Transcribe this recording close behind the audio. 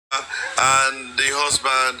and the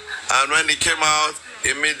husband, and when he came out,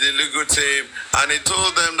 he met the legal team, and he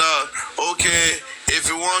told them that, okay, if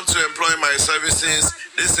you want to employ my services,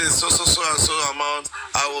 this is so and so amount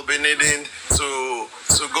I will be needing to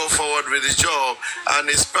go forward with the job. And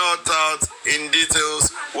he spelled out in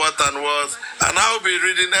details what and what, and I will be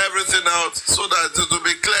reading everything out so that it will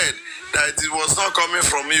be clear that it was not coming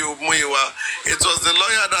from you, Muyiwa. It was the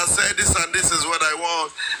lawyer that said this and this is what I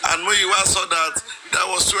want, and Muyiwa saw that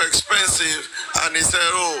was too expensive, and he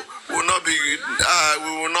said, oh, we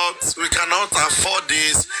cannot afford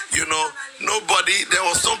this, there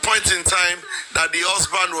was no point in time that the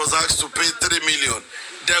husband was asked to pay 3 million.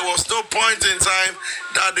 There was no point in time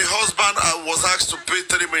that the husband was asked to pay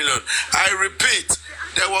 3 million. I repeat,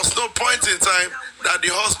 there was no point in time that the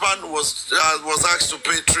husband was asked to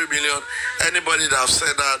pay 3 million. Anybody that have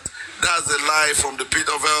said that, that's a lie from the pit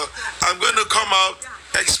of hell. I'm going to come out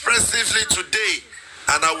expressively today,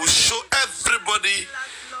 and I will show everybody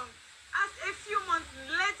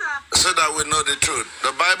so that we know the truth.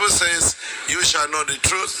 The Bible says, you shall know the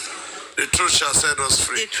truth shall set us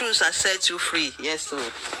free. The truth shall set you free. Yes,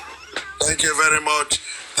 Lord. Thank you very much.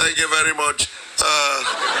 Thank you very much.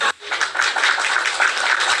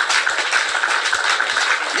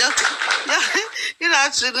 Good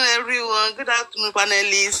afternoon, everyone. Good afternoon,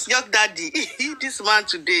 panelists. Your daddy. This man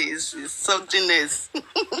today is something else.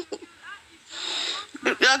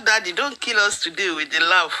 Your daddy, don't kill us today with the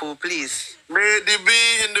laugh, oh, please. May the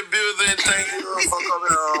be in the building. Thank you for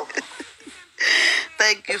coming out.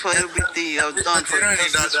 Thank you for everything you have done for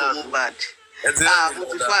justice for Mohbad. In fact,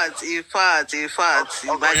 if I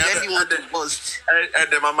really want to boast. Amen.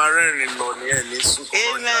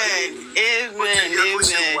 Yeah,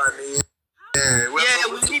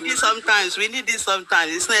 we need this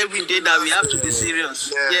sometimes. It's not every day that we have to be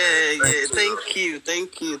serious. Yeah. Thank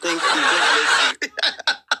you. God bless you.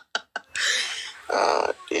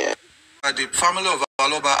 Oh, yeah. The family of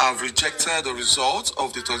Aloba have rejected the results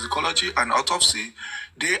of the toxicology and autopsy.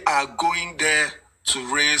 They are going there to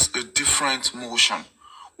raise a different motion.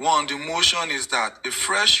 One, the motion is that a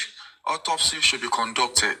fresh autopsy should be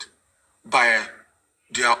conducted by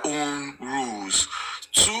their own rules.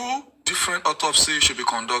 Two different autopsies should be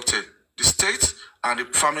conducted. The state and the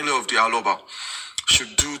family of the Aloba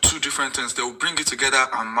should do two different things. They will bring it together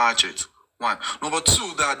and merge it. One. Number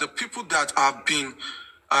two, that the people that have been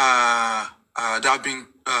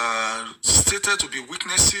stated to be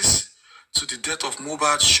witnesses to the death of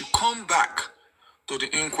Mohbad should come back to the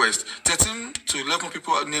inquest. 13 to 11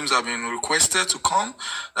 people names have been requested to come.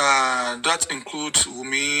 That includes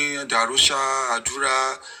Wumi, Darusha,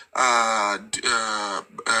 Adura,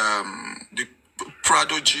 the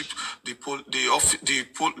Prado Jeep, the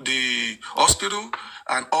hospital,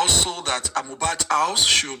 and also that Mohbad's house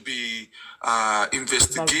should be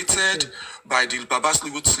investigated by the Baba's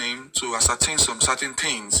legal team to ascertain some certain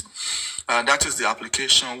things. That is the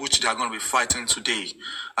application which they are going to be fighting today.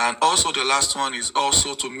 And also the last one is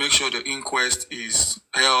also to make sure the inquest is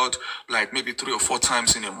held like maybe 3 or 4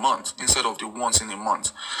 times in a month instead of the once in a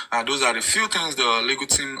month. Those are the few things the legal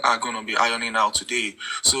team are going to be ironing out today.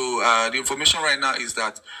 So the information right now is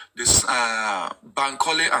that this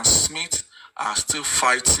Bankole and Smith are still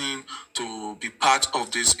fighting to be part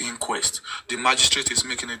of this inquest. The magistrate is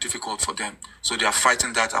making it difficult for them. So they are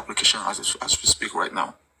fighting that application as we speak right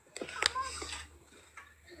now.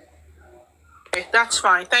 Okay, that's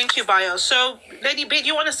fine. Thank you, Bayo. So, Lady B, do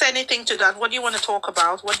you want to say anything to that? What do you want to talk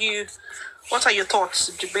about? What are your thoughts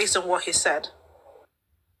based on what he said?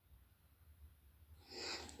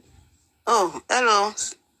 Oh, hello.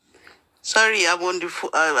 Sorry, I'm on the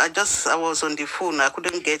phone. I was on the phone. I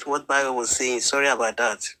couldn't get what Bayo was saying. Sorry about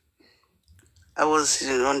that. I was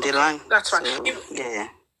on the line. That's fine. So, yeah.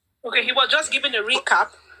 Okay, he was just giving a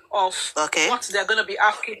recap of what they're going to be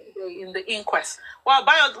asking today in the inquest. Well,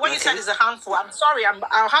 Bayo, what you said is a handful. I'm sorry.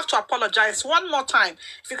 I'll have to apologize one more time.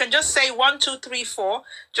 If you can just say 1, 2, 3, 4,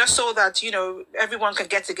 just so that, everyone can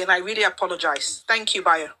get it again. I really apologize. Thank you,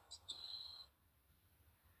 Bayo.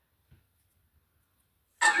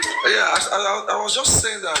 Yeah, I was just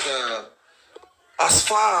saying that as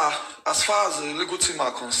far as the legal team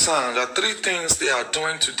are concerned, there are 3 things they are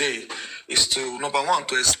doing today. Is to, number one,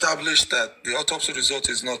 to establish that the autopsy result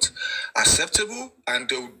is not acceptable and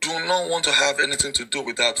they do not want to have anything to do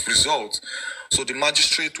with that result. So the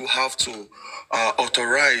magistrate will have to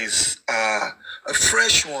authorize a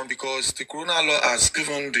fresh one, because the Corona law has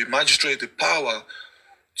given the magistrate the power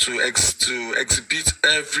to exhibit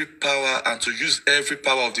every power and to use every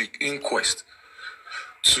power of the inquest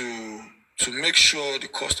to to make sure the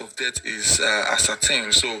cause of death is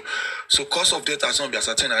ascertained. So cause of death has not been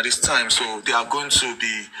ascertained at this time. So they are going to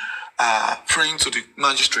be praying to the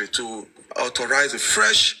magistrate to authorize a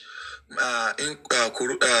fresh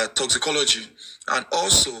toxicology, and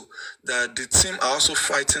also that the team are also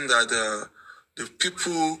fighting that the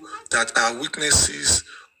people that are witnesses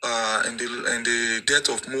in the death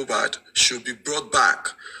of Mohbad should be brought back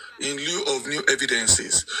in lieu of new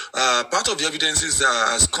evidences. Part of the evidences that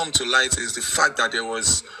has come to light is the fact that there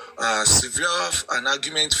was severe an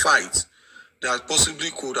argument fight that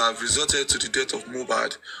possibly could have resulted to the death of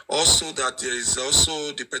Mohbad. Also, that there is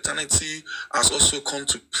also the paternity has also come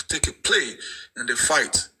to take a play in the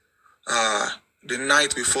fight the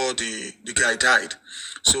night before the guy died.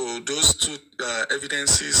 So those two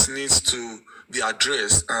evidences needs to be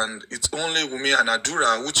addressed, and it's only Wunmi and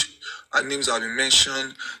Adura, which names have been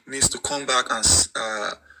mentioned, needs to come back and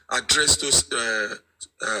address those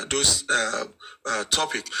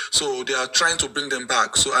topic. So they are trying to bring them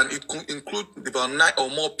back. So, and it could include about 9 or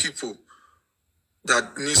more people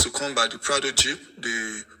that needs to come by the Prado Jeep.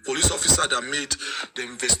 The police officer that made the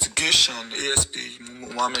investigation, ASP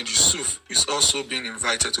Mohammed Yusuf, is also being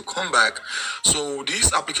invited to come back. So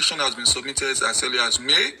this application has been submitted as early as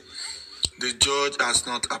May. The judge has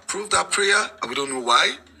not approved that prayer. We don't know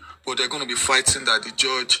why, but they're going to be fighting that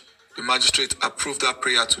the magistrate approved that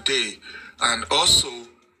prayer today. And also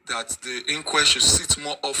that the inquest should sit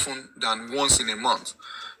more often than once in a month.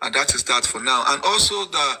 And that is that for now. And also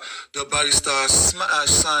the barristers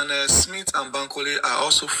Smith and Bankole are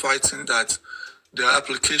also fighting that the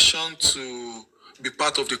application to be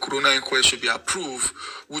part of the coroner inquest should be approved,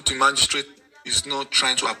 which the magistrate is not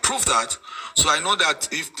trying to approve that. So I know that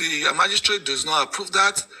if the magistrate does not approve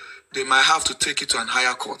that, they might have to take it to an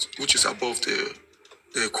higher court, which is above the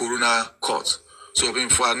coroner court. So I mean,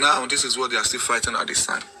 for now, this is what they are still fighting at this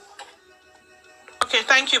time. Okay,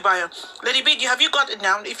 thank you, Bayo. Lady B, have you got it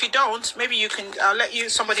now? If you don't, maybe you can let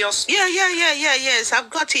somebody else. Yes, I've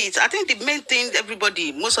got it. I think the main thing,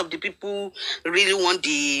 most of the people really want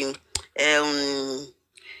the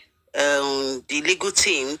legal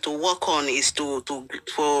team to work on is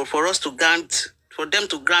for us to grant, for them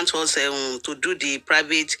to grant us to do the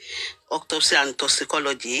private autopsy and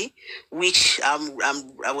toxicology, which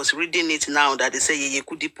I was reading it now that they say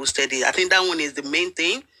Yekudi posted it. I think that one is the main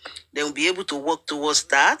thing. They will be able to work towards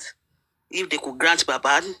that if they could grant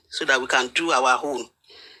Babad so that we can do our own.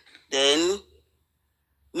 Then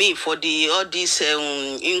me for all these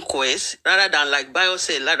inquests, rather than like Bayo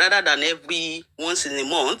said, rather than every once in a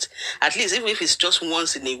month, at least even if it's just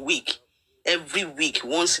once in a week, every week,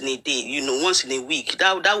 once in a day, once in a week,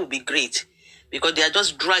 that would be great. Because they are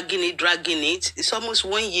just dragging it. It's almost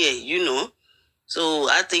 1 year, So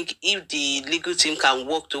I think if the legal team can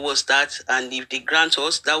work towards that, and if they grant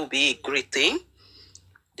us, that would be a great thing.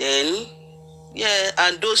 Then, yeah,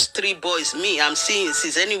 and those 3 boys, I'm seeing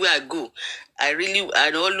since anywhere I go,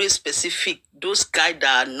 I'm always specific. Those guys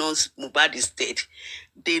that are known Mohbad is dead,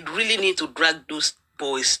 they really need to drag those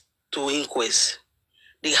boys to inquest.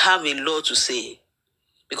 They have a lot to say.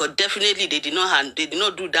 Because definitely they did not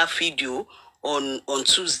do that video on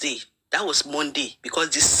Tuesday. That was Monday, because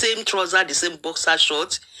the same trouser, the same boxer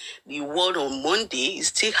shorts, the one on Monday, you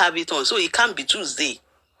still have it on. So it can't be Tuesday.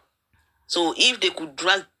 So if they could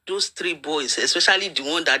drag those 3 boys, especially the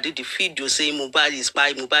one that did the video saying Mohbad is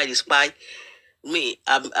spy,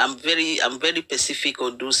 I'm very specific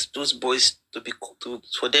on those boys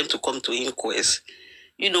for them to come to inquest.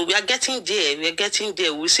 We are getting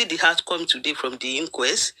there. We'll see the outcome today from the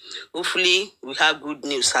inquest. Hopefully, we have good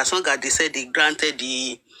news. As long as they said they granted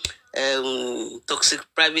the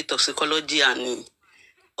private toxicology and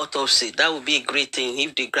autopsy, that would be a great thing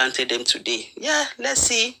if they granted them today. Yeah, let's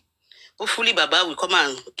see. Hopefully, Baba will come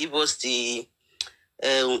and give us the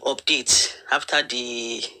update after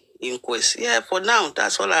the inquest. Yeah, for now,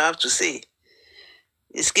 that's all I have to say.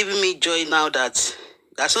 It's giving me joy now that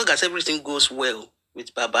as long as everything goes well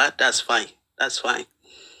with Baba, that's fine.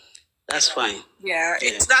 Yeah,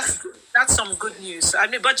 that's some good news. I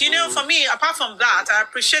mean, but for me, apart from that, I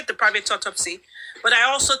appreciate the private autopsy, but I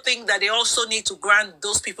also think that they also need to grant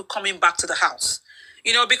those people coming back to the house.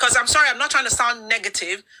 Because I'm sorry, I'm not trying to sound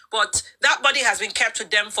negative, but that body has been kept with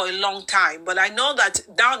them for a long time. But I know that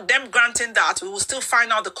them granting that, we will still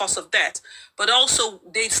find out the cause of death. But also,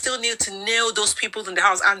 they still need to nail those people in the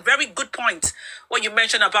house. And very good point, what you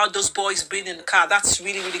mentioned about those boys being in the car. That's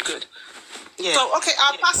really, really good. Yeah. So, okay,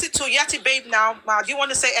 I'll pass it to Yati Babe now. Ma, do you want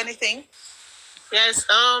to say anything? Yes.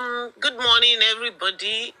 Good morning,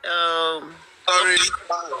 everybody. Sorry,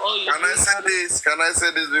 can I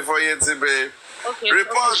say this before Yati Babe? Okay.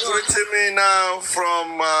 Reports reaching me now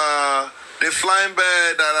from the flying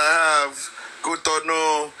bird that I have,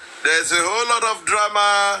 Cotonou. There's a whole lot of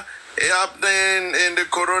drama happening in the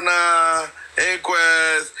Corona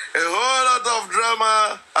Inquest. A whole lot of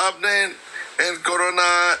drama happening in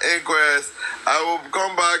Corona Inquest. I will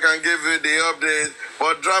come back and give you the update.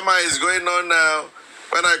 But drama is going on now.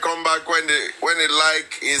 When I come back, when the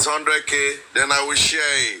like is 100K, then I will share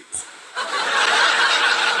it.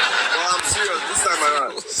 I'm serious this time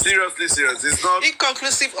around. Seriously serious. It's not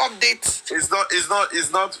inconclusive update. It's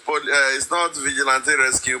not vigilante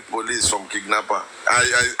rescue police from kidnapper.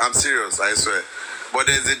 I'm serious, I swear. But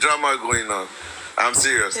there's a drama going on. I'm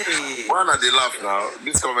serious. Hey. Why not they laugh now?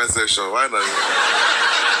 This comment section. Why not?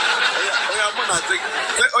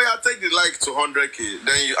 Take the like to 100K.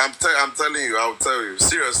 Then I'm telling you, I'll tell you.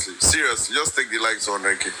 Seriously, just take the like to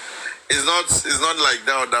 100K. It's not like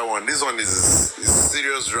that one. This one is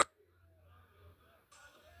serious drama.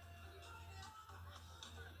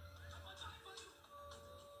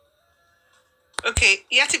 Okay,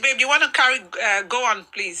 Yeti babe, you want to go on,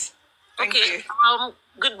 please? Thank you.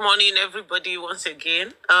 Good morning, everybody, once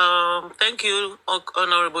again. Thank you,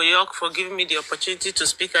 Honorable York, for giving me the opportunity to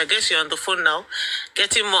speak. I guess you're on the phone now,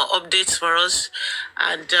 getting more updates for us,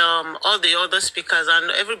 and all the other speakers and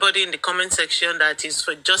everybody in the comment section that is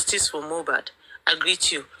for justice for Mohbad. I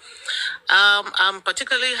greet you. I'm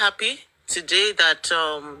particularly happy today that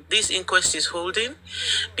this inquest is holding,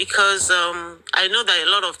 because I know that a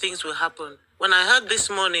lot of things will happen. When I heard this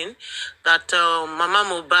morning that Mama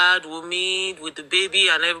Mohbad will meet with the baby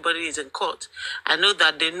and everybody is in court, I know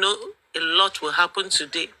that they know a lot will happen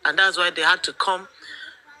today, and that's why they had to come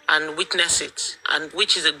and witness it, and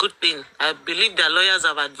which is a good thing. I believe their lawyers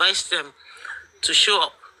have advised them to show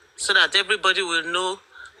up so that everybody will know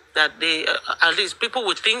that they, at least people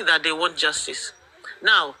will think that they want justice.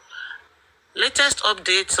 Now, latest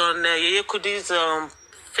updates on Yeye Kudi's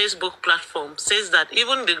Facebook platform says that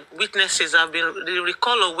even the witnesses the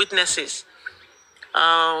recall of witnesses,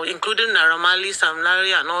 including Naramali, Sam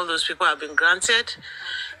Larry, and all those people have been granted.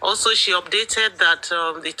 Also, she updated that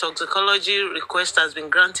the toxicology request has been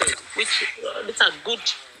granted, which these are good,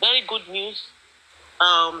 very good news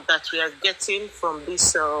that we are getting from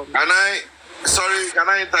this. Can I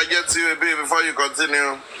interject you a bit before you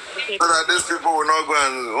continue? Okay. So that these people will not go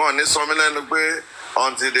and want this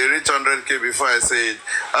until they reach 100K before I say it.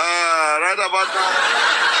 Right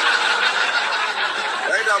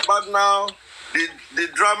about now, the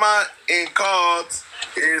drama in court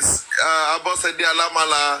is Abosedi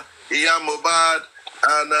Alamala, Iya Mohbad,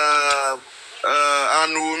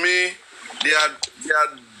 and Wumi. They are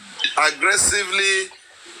aggressively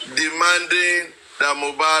demanding that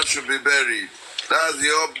Mohbad should be buried. That's the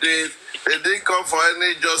update. They didn't come for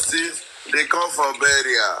any justice. They come for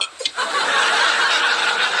burial.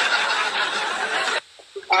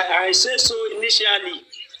 I said so initially.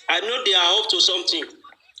 I know they are up to something.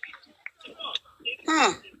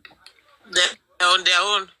 They're on their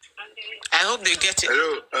own. I hope they get it.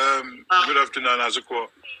 Hello. Good afternoon, Azuko.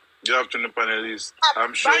 Good afternoon, panelists.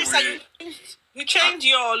 I'm sure you changed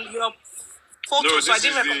your photo, no, so I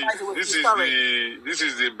didn't recognize it. This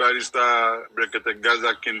is the barrister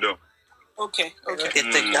BREAKD0WN Kingdom. Okay. And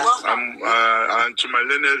to my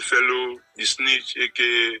learned fellow, the snitch,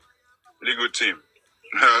 aka legal team,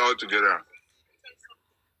 all together.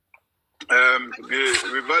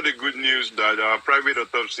 We've had the good news that our private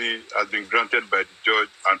autopsy has been granted by the judge,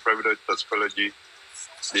 and private toxicology.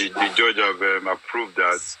 The judge have approved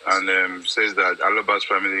that, and says that Aloba's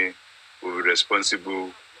family will be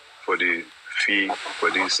responsible for the fee for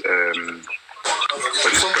this.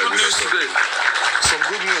 Some good news today. Some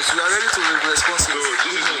good news. We are ready to be responsible. So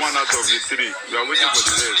this is one out of the three. We are waiting for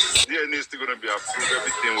the rest. DNA is still going to be approved.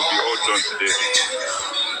 Everything will be all done today.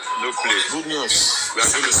 No play. Good news. We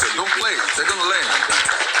are going to celebrate. Don't play. They're going to learn.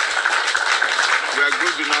 We are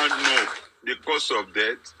going to now know the cause of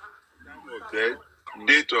death,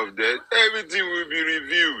 date of death. Everything will be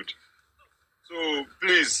reviewed. So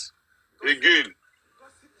please, again,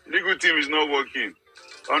 legal team is not working.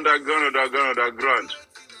 Underground.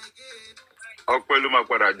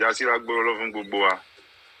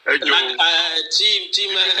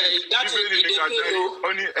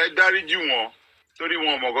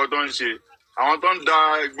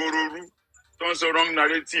 Wrong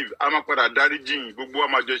narrative.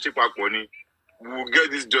 We will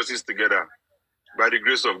get this justice together by the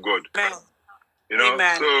grace of God. Amen. You know,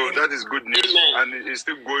 Amen. so that is good news. Amen. And it's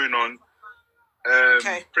still going on.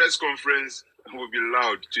 Press conference will be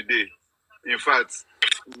loud today. In fact,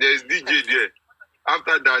 there's DJ there.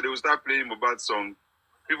 After that, they will start playing Mohbad song.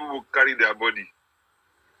 People will carry their body.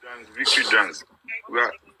 Dance, victory dance.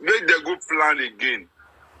 Make them go plan again.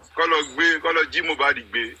 Call G Mohbad.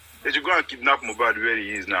 They should go and kidnap Mohbad where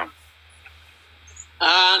he is now.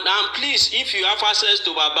 And please, if you have access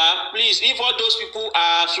to Baba, please, if all those people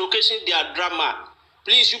are showcasing their drama,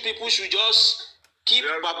 please, you people should just keep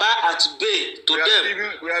Baba at bay to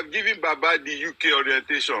them. We have given Baba the UK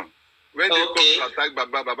orientation. When they come to attack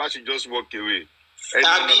Baba, Baba should just walk away.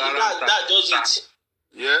 That does it.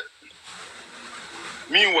 Yeah.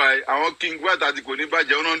 Meanwhile, our king was at the Koniba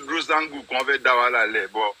Jonan Drusangu convert Dawala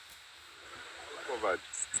Lebo. Covered.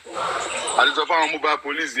 And it's of our mobile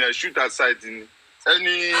police here, shoot at sight in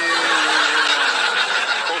any.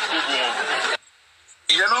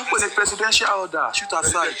 You don't put a presidential order, shoot at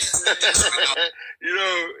sight. You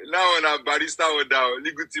know, now on a barista order,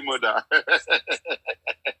 legal team order.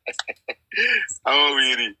 How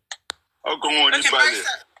weary. How come on this body?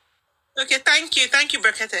 Okay, thank you,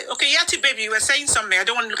 BREAKD0WN. Okay, Yati baby, you were saying something. I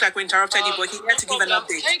don't want to look like we interrupted you, but he had to give an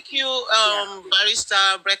update. Thank you, Barrister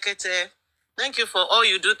BREAKD0WN. Thank you for all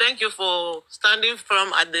you do. Thank you for standing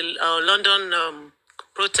firm at the London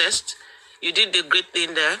protest. You did a great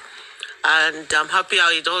thing there, and I'm happy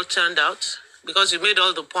how it all turned out because you made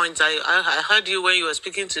all the points. I heard you when you were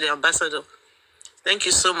speaking to the ambassador. Thank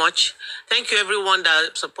you so much. Thank you, everyone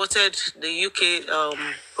that supported the UK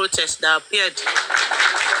protest that appeared.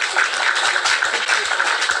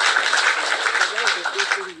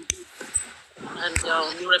 And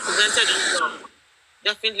you represented us well.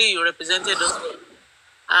 Definitely, you represented us well.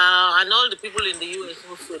 And all the people in the US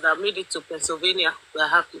also that made it to Pennsylvania, we're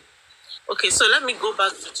happy. Okay, so let me go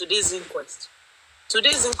back to today's inquest.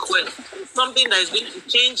 Today's inquest is something that is going to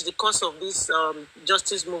change the course of this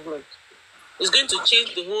justice movement. It's going to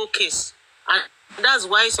change the whole case. And that's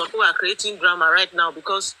why some people are creating drama right now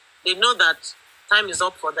because they know that time is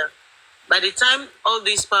up for them. By the time all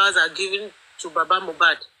these powers are given to Baba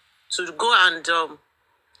Mohbad to go and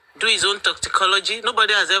do his own toxicology,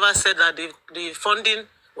 nobody has ever said that the funding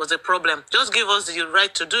was a problem. Just give us the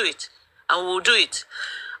right to do it, and we'll do it.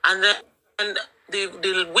 And then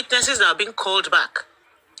the witnesses that are being called back,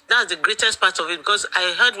 that's the greatest part of it, because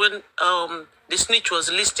I heard when the snitch was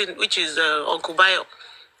listing, which is Uncle Bayo,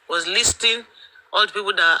 was listing all the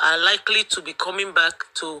people that are likely to be coming back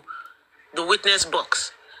to the witness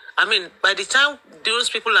box. I mean, by the time those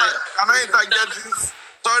people are... Can I interject?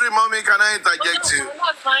 Sorry, mommy, can I interject you? No,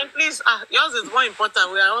 not fine, please. Yours is more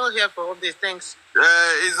important. We are all here for updates. Thanks.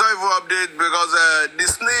 It's not even update because the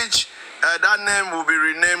snitch, that name will be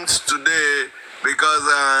renamed today because,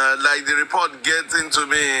 like the report gets into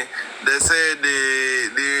me, they say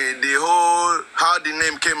the whole how the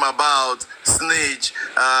name came about, snitch.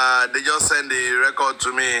 They just send the record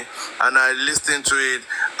to me and I listened to it.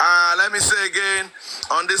 Let me say again,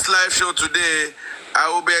 on this live show today, I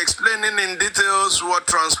will be explaining in details what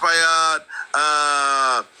transpired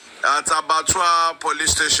at Abattoir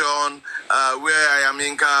police station where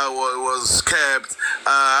Ayaminka was kept.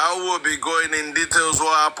 I will be going in details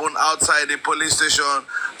what happened outside the police station,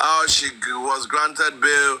 how she was granted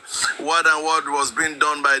bail, what was being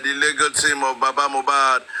done by the legal team of Baba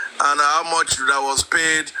Mohbad, and how much that was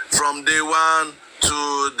paid from day one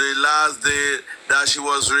to the last day that she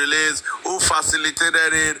was released, who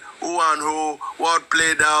facilitated it, who and who, what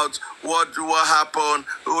played out, what happened,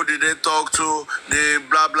 who did they talk to, the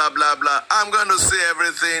blah, blah, blah, blah. I'm going to say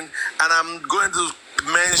everything, and I'm going to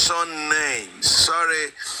mention names.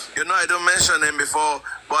 Sorry, you know I don't mention them before,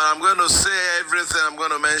 but I'm going to say everything. I'm going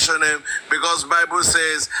to mention them because Bible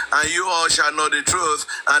says, and you all shall know the truth,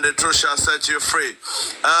 and the truth shall set you free.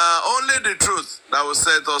 Only the truth that will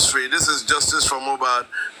set us free. This is justice for Mohbad.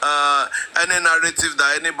 Any narrative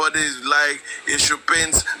that anybody is like, it should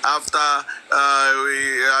paint after,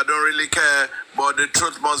 I don't really care, but the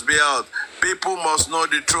truth must be out. People must know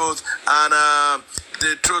the truth, and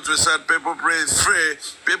the truth will set people free.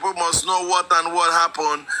 People must know what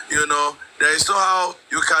happened, you know. There is no how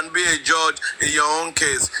you can be a judge in your own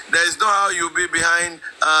case. There is no how you be behind,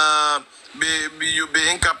 you be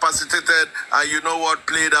incapacitated, and you know what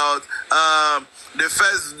played out. The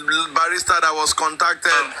first barrister that was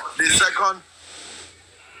contacted, the second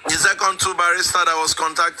two barrister that was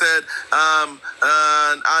contacted,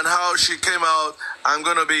 and how she came out, I'm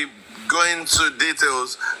going to be going to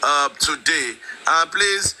details today.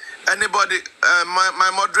 Please, anybody,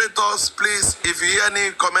 my moderators, please, if you hear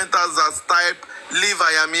any commenters that type, leave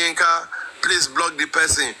Ayaminka, please block the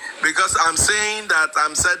person. Because I'm saying that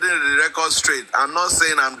I'm setting the record straight. I'm not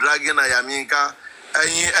saying I'm dragging Ayaminka.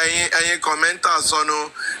 Any commenters, so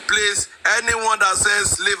no. Please, anyone that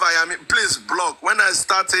says leave Ayaminka, please block. When I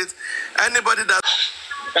start it, anybody that...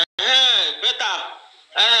 better.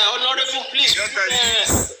 Honorable, please.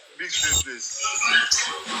 Big space, please.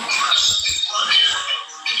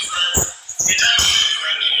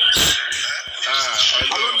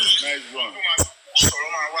 Nice one.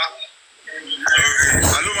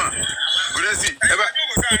 Aloma, Guresi,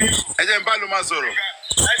 ẹ bá ló máa sọ̀rọ̀.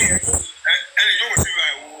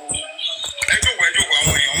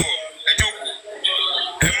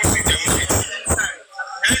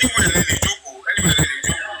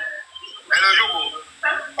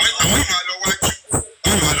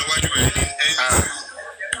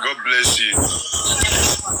 God bless you.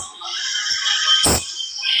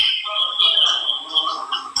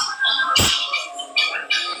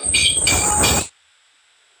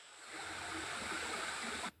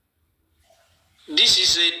 This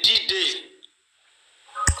is a D-Day.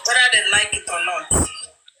 Whether they like it or not.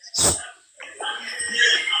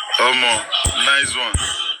 Nice one.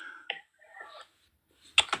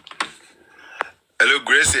 Hello,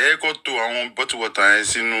 Grace. I got to àwọn bottle water ẹ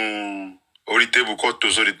sínú orí table got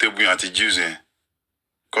to so the table yẹn àti juice yẹn.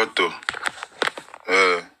 Got to.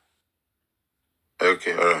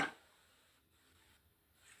 Okay, alright.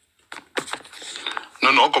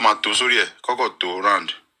 No, come at to sorry. Koko to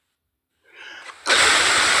round.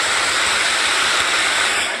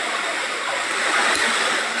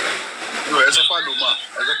 No, as a Paloma,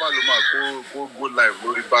 go live,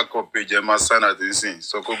 lórí backup page, my son at the scene,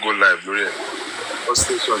 so go live, lórí what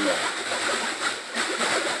station now?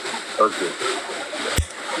 Okay.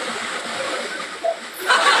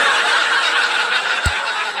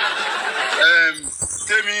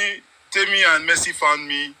 Temi and Messi found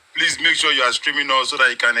me. Please make sure you are streaming us so that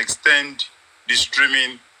you can extend the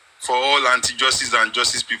streaming for all anti-justice and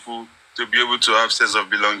justice people to be able to have sense of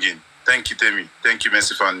belonging. Thank you, Temi. Thank you,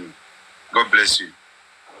 Messi found me. God bless you.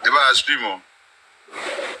 Ever a streamer?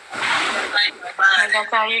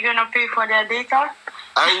 Are you gonna pay for their data?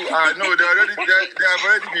 No, they have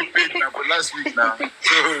already been paid now for last week now.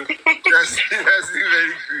 So that's still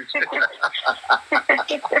very good.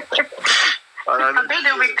 I think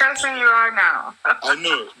they'll be cursing you out now. I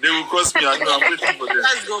know. They will curse me. I know. I'm waiting for them.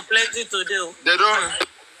 Let's go plenty to do. They don't.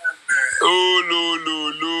 Oh, no.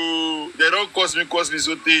 They don't curse me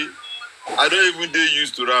so they. I don't even they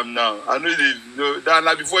used to ram now. I know they that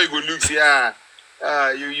now before you go look, see, you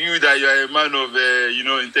that you are a man of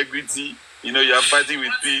integrity. You know you are fighting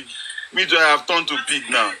with pig. Me too, I have turned to pig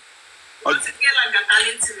now. We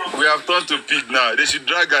have turned to pig now. They should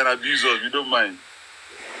drag and abuse us. We don't mind.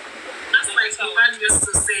 That's like Mohbad used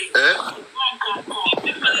to say.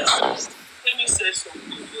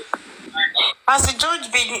 Has the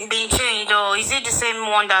judge been changed, or is it the same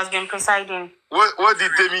one that's been presiding? What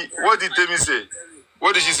did Temi say?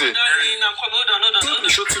 What did she say? They've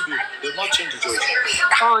not changed the judge.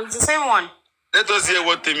 Oh, it's the same one. Let us hear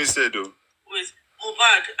what Temi said, though. Wait,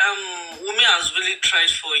 Mohbad, Wunmi has really tried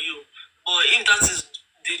for you, but if that is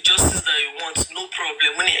the justice that you want, no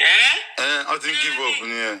problem. I didn't give up,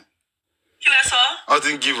 yeah. I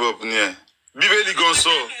didn't give up, yeah. Bíbélì gan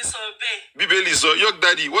sọ. Bíbélì sọ. Your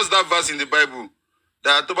daddy, what's that verse in the Bible?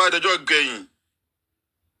 That about the judge going.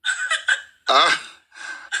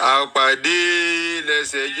 Àpàdé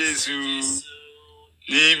lẹ́sẹ̀ Jésù.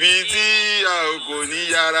 Níbi tí a ò kò ní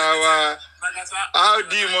yára wa. A ó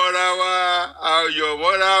dì mọ́ra wa. A ó yọ̀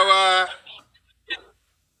mọ́ra wa.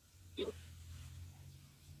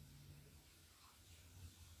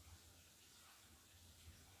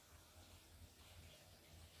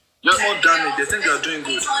 Just more damage. They think they are doing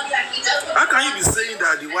good. How can you be saying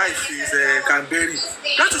that the wife is can bury?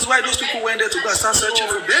 That is why those people went there to go and start searching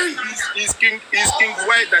for bury. It's King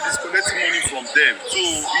White that is collecting money from them. So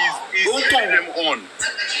he's taking them on.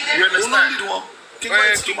 You understand? King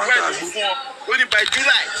White only by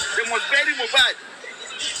July they must bury Mohbad.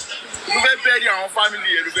 You will bury our family.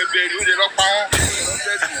 You will bury.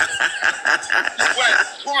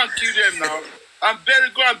 Go and kill them now.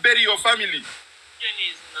 Go and bury your family.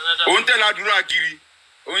 On tell Adura kiri,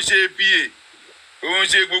 on ṣe PA, on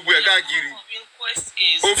ṣe gbogbo ẹ̀ káàkiri.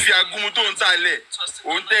 Ó fi agumu tó ń talẹ̀,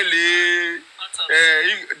 on tẹ̀lé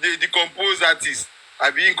the composed artist,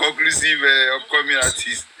 àbí inconclusive upcoming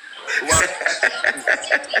artist. Oh my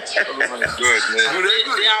God, man.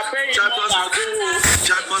 They are paying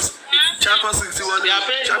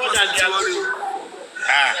more than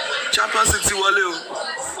Champions 61.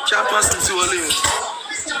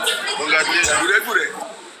 Congratulations.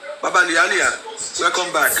 Baba Lialia,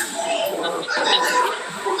 welcome back.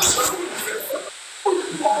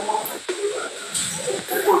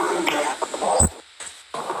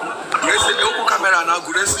 Gracie, open camera now,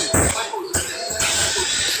 Gracie.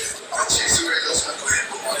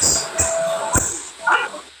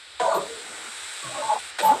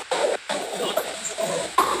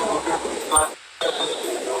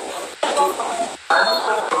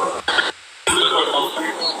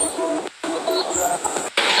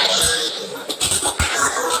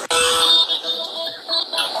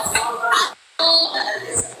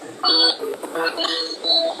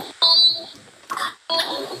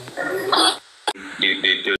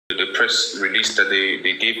 press release that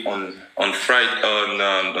they gave on Friday on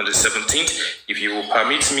the 17th. If you will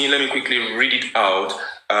permit me, let me quickly read it out.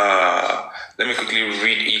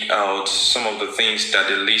 Some of the things that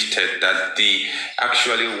they listed that they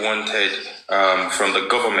actually wanted from the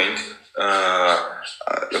government.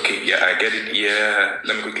 Okay, yeah, I get it. Yeah,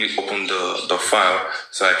 let me quickly open the file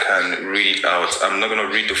so I can read it out. I'm not going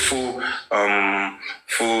to read the full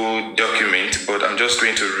document, but I'm just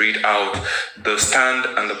going to read out the stand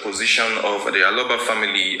and the position of the Aloba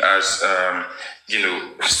family as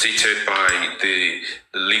stated by the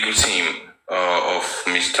legal team of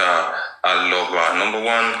Mr. Aloba. Number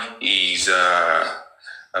one is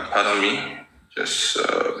pardon me, just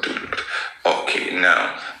okay.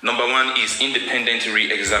 Now, number one is independent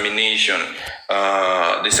re-examination.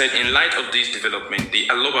 They said, in light of this development, the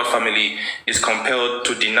Aloba family is compelled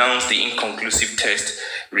to denounce the inconclusive test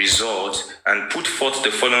results and put forth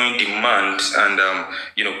the following demands and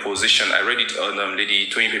position. I read it on Lady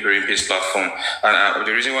Tony Peperimpe's platform, and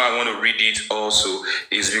the reason why I want to read it also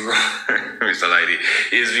is because Mr. Lady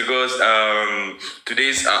is because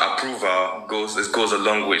today's approval goes a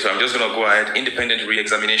long way. So I'm just going to go ahead. Independent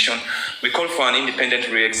re-examination. We call for an independent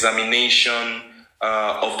re-examination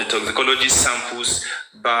of the toxicology samples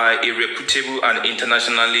by a reputable and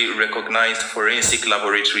internationally recognized forensic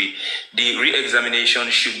laboratory. The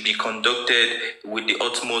re-examination should be conducted with the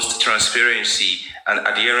utmost transparency and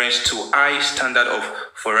adherence to high standard of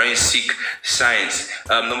forensic science.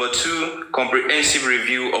 Number two, comprehensive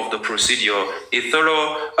review of the procedure. A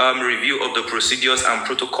thorough review of the procedures and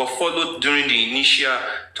protocol followed during the initial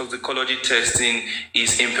toxicology testing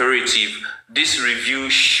is imperative. This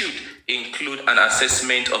review should include an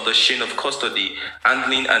assessment of the chain of custody,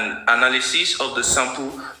 handling and analysis of the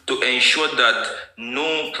sample to ensure that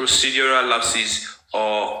no procedural lapses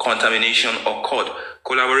or contamination occurred.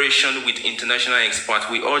 Collaboration with international experts.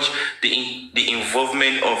 We urge the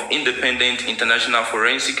involvement of independent international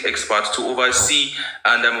forensic experts to oversee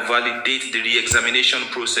and validate the re-examination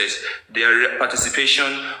process. Their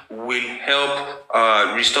participation will help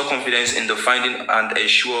restore confidence in the finding and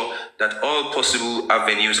ensure that all possible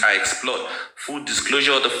avenues are explored. Full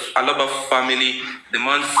disclosure of the Aloba family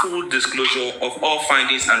demand full disclosure of all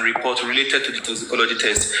findings and reports related to the toxicology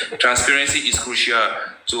test. Transparency is crucial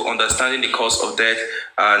to understanding the cause of death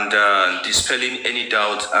and dispelling any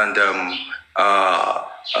doubt and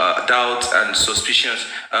suspicions.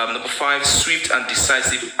 Number five, swift and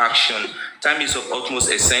decisive action. Time is of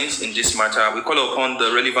utmost essence in this matter. We call upon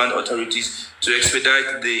the relevant authorities to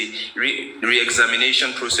expedite the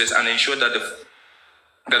re-examination process and ensure that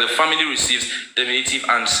the family receives definitive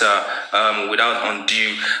answer without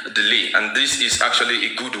undue delay. And this is actually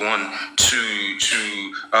a good one to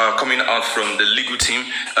coming out from the legal team,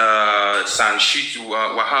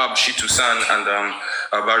 Wahab Shitu San and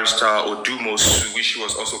Barrister Odumosu, which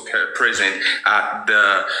was also present at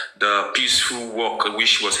the peaceful walk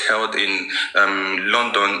which was held in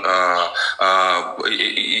London.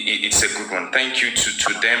 It's a good one. Thank you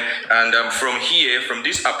to them. And from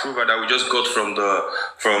this approval that we just got from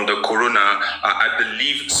the corona, I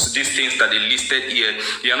believe these things that they listed here,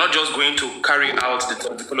 they are not just going to carry out the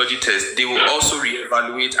toxicology test, they will also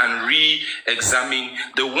re-evaluate and re-examine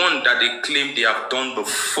the one that they claim they have done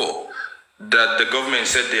before, that the government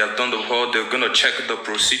said they have done before. They're going to check the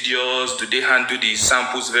procedures. Do they handle the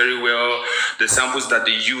samples very well? The samples that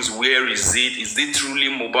they use, where is it? Is it truly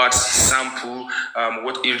Mohbad's sample?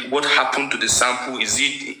 What happened to the sample?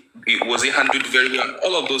 Was it handled very well?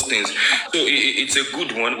 All of those things. So it's a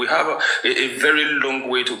good one. We have a very long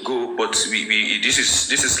way to go, but this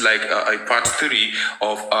is like a part 3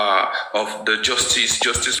 of the justice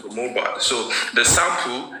for Mohbad. So the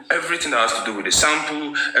sample, everything that has to do with the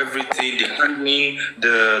sample, everything, the handling,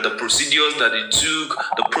 the procedures that they took,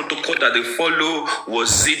 the protocol that they follow,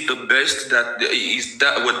 was it the best?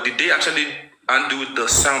 What did they actually handle the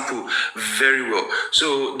sample very well?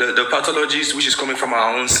 So the pathologist, which is coming from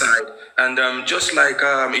our own side, and just like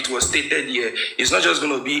it was stated here, it's not just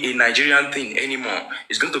going to be a Nigerian thing anymore.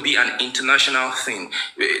 It's going to be an international thing.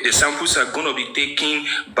 The samples are going to be taken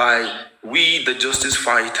by we, the justice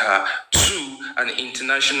fighter, to an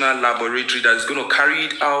international laboratory that is going to carry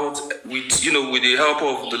it out with the help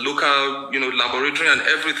of the local laboratory and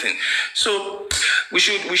everything. So we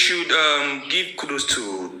should give kudos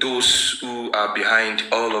to those who are behind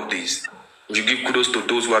all of this. We give kudos to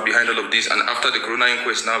those who are behind all of this. And after the Corona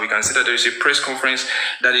inquest, now we can see that there is a press conference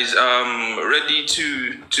that is ready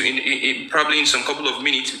to probably in some couple of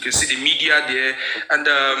minutes. We can see the media there, and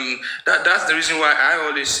that's the reason why I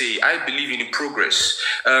always say I believe in progress.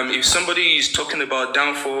 If somebody is talking about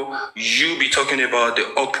downfall, you be talking about the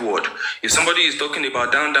upward. If somebody is talking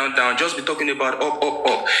about down, down, down, just be talking about up, up,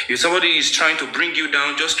 up. If somebody is trying to bring you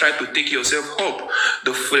down, just try to take yourself up.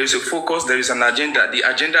 There is a focus, there is an agenda. The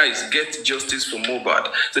agenda is get justice for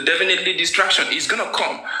Mohbad. So definitely distraction is gonna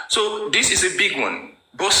come. So this is a big one.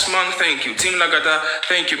 Bossman, thank you. Team Lagata,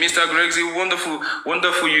 thank you. Mr. Gregzy,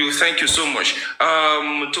 wonderful you. Thank you so much.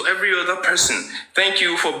 To every other person, thank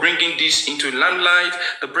you for bringing this into limelight.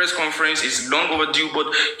 The press conference is long overdue, but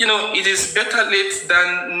you know, it is better late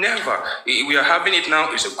than never. We are having it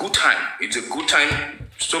now. It's a good time. It's a good time.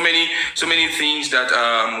 So many things that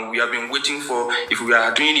we have been waiting for. If we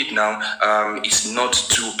are doing it now, it's not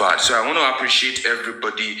too bad. So I want to appreciate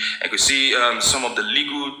everybody. I could see some of the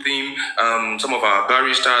legal team, some of our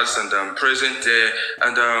barristers and present there.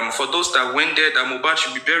 And for those that went there, that Mohbad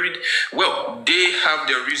should be buried, well, they have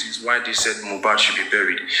their reasons why they said Mohbad should be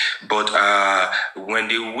buried. But when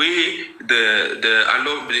they weigh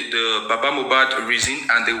the Baba Mohbad reason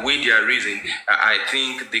and they weigh their reason, I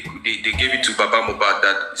think they gave it to Baba Mohbad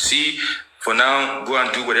that, see, for now, go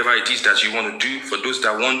and do whatever it is that you want to do. For those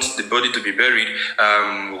that want the body to be buried,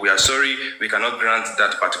 we are sorry, we cannot grant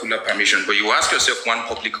that particular permission. But you ask yourself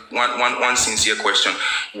one sincere question: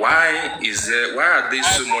 why are they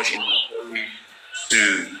so much in hurry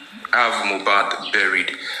to have Mohbad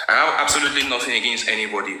buried? I have absolutely nothing against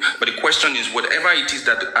anybody, but the question is, whatever it is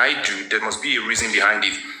that I do, there must be a reason behind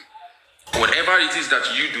it. Whatever it is that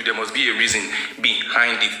you do, there must be a reason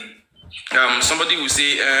behind it. Somebody will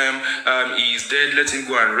say, he's dead, let him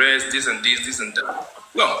go and rest, this and that.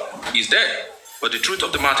 Well, he's dead. But the truth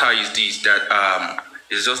of the matter is this, that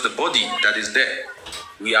it's just the body that is there.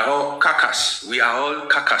 We are all carcass. We are all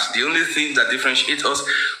carcass. The only thing that differentiates us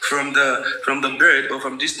from the bird or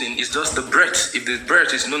from this thing is just the breath. If the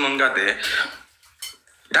breath is no longer there,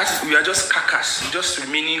 we are just carcass, just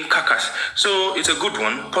remaining carcass. So it's a good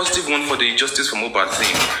one, positive one for the Justice for Mohbad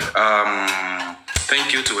thing.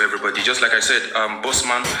 Thank you to everybody. Just like I said,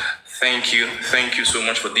 Bossman, thank you so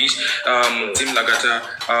much for this. Team Lagata,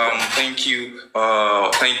 thank you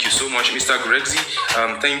so much. Mr. Gregzy,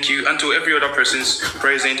 thank you, and to every other persons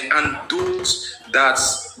present and those that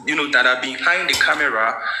that are behind the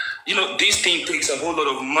camera. This thing takes a whole lot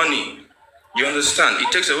of money. You understand?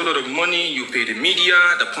 It takes a whole lot of money. You pay the media,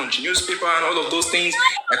 the Punch newspaper, and all of those things.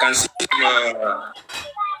 I can see.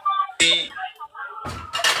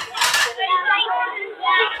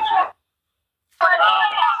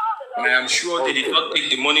 I am sure they did not take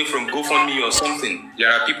the money from GoFundMe or something.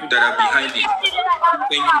 There are people that are behind it.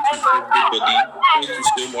 Thank you to everybody. Thank you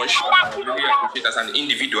so much. I really appreciate it as an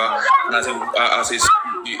individual and as a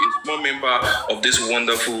small member of this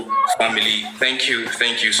wonderful family. Thank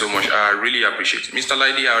you so much. I really appreciate it. Mr.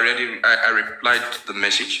 Lady, I replied to the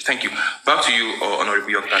message. Thank you. Back to you, Honorable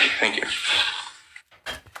York. Thank you.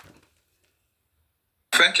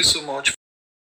 Thank you so much.